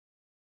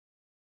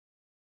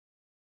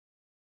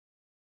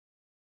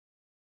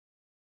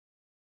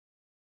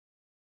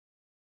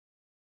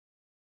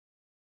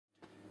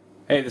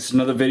Hey, this is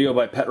another video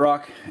by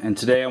PetRock, and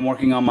today I'm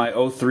working on my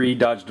 03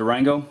 Dodge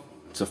Durango.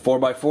 It's a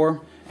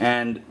 4x4,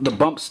 and the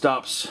bump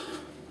stops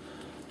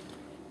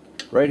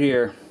right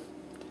here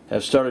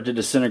have started to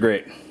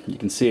disintegrate. You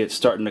can see it's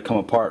starting to come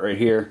apart right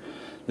here.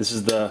 This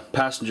is the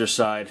passenger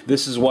side.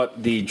 This is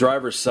what the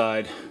driver's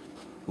side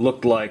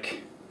looked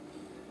like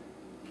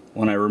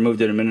when I removed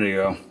it a minute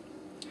ago.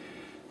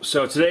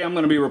 So today I'm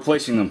going to be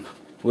replacing them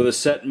with a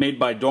set made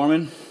by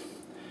Dorman.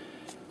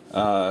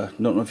 Don't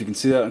know if you can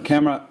see that on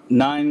camera.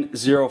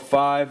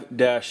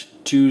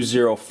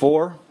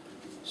 905-204.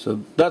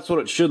 So that's what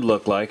it should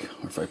look like,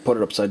 or if I put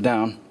it upside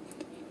down.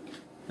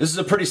 This is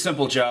a pretty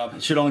simple job.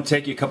 It should only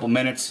take you a couple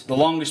minutes. The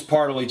longest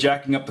part will be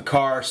jacking up the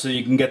car so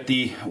you can get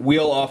the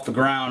wheel off the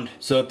ground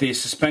so that the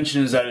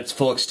suspension is at its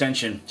full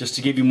extension, just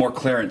to give you more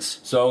clearance.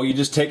 So you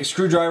just take a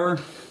screwdriver,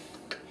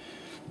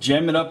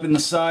 jam it up in the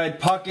side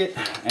pocket,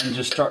 and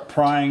just start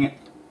prying it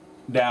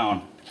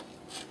down.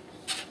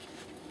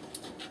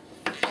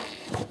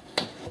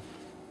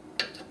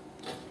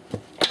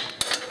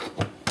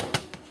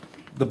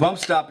 The bump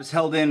stop is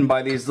held in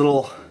by these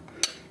little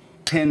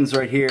pins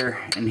right here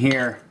and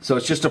here, so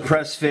it's just a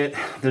press fit.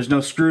 There's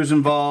no screws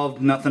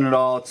involved, nothing at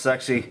all. It's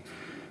actually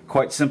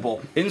quite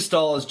simple.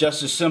 Install is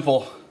just as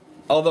simple,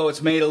 although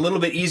it's made a little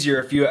bit easier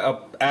if you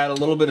add a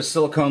little bit of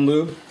silicone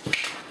lube.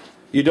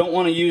 You don't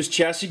want to use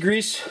chassis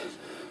grease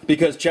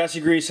because chassis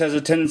grease has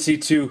a tendency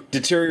to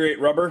deteriorate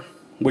rubber,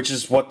 which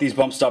is what these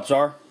bump stops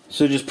are.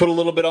 So just put a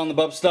little bit on the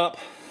bump stop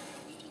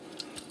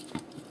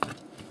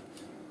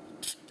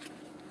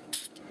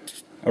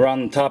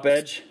around the top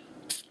edge.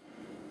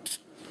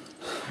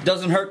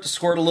 Doesn't hurt to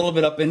squirt a little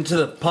bit up into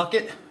the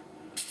pocket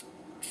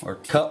or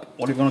cup,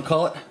 whatever you want to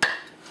call it,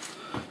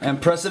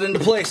 and press it into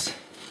place.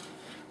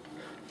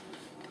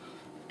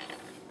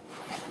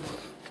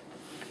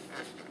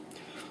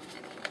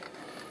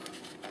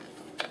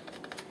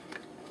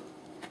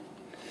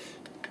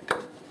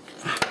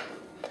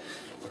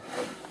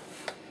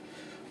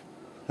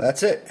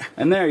 That's it.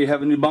 And there you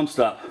have a new bump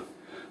stop.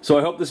 So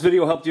I hope this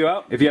video helped you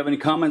out. If you have any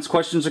comments,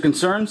 questions, or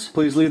concerns,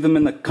 please leave them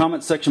in the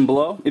comment section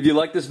below. If you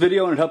like this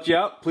video and it helped you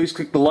out, please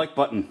click the like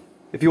button.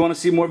 If you want to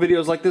see more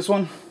videos like this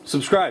one,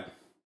 subscribe.